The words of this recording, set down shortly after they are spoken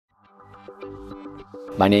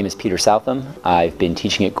My name is Peter Southam. I've been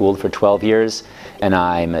teaching at Gould for 12 years, and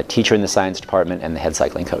I'm a teacher in the science department and the head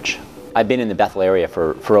cycling coach. I've been in the Bethel area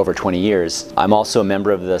for over 20 years. I'm also a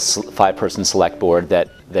member of the 5-person select board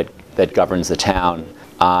that governs the town.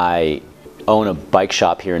 I own a bike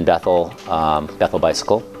shop here in Bethel, Bethel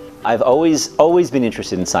Bicycle. I've always been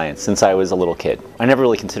interested in science since I was a little kid. I never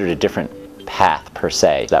really considered a different path per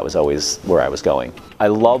se. That was always where I was going. I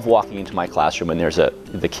love walking into my classroom when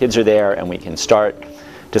the kids are there and we can start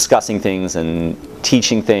discussing things and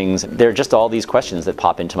teaching things. There are just all these questions that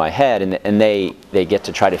pop into my head, and they get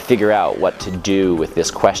to try to figure out what to do with this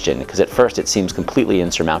question, because at first it seems completely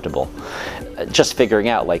insurmountable. Just figuring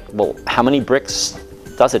out, like, well, how many bricks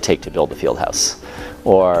does it take to build a field house?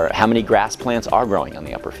 Or how many grass plants are growing on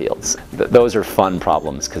the upper fields? Those are fun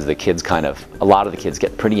problems, because the kids a lot of the kids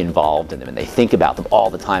get pretty involved in them, and they think about them all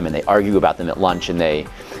the time, and they argue about them at lunch, and they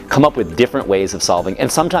come up with different ways of solving.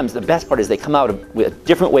 And sometimes the best part is they come out with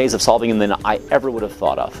different ways of solving them than I ever would have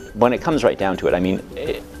thought of. When it comes right down to it, I mean,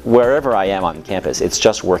 wherever I am on campus, it's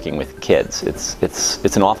just working with kids.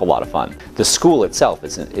 It's an awful lot of fun. The school itself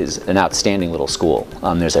is an outstanding little school.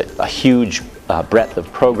 There's a huge breadth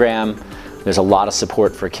of program. There's a lot of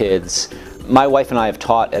support for kids. My wife and I have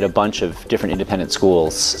taught at a bunch of different independent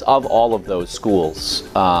schools. Of all of those schools,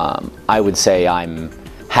 I would say I'm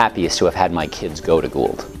happiest to have had my kids go to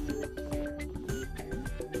Gould.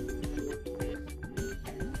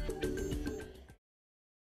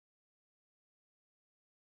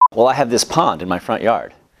 Well, I have this pond in my front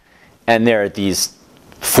yard, and there are these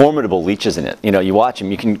formidable leeches in it. You know, you watch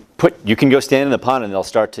them, you can go stand in the pond and they'll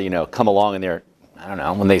start to, come along, and they're, I don't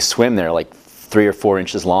know, when they swim, they're like 3 or 4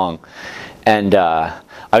 inches long. And I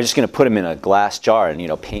was just going to put them in a glass jar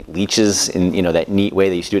and, paint leeches in, that neat way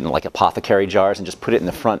they used to do it in like apothecary jars, and just put it in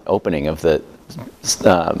the front opening of the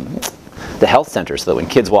health center, so that when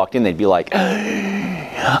kids walked in, they'd be like,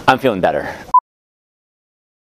 I'm feeling better.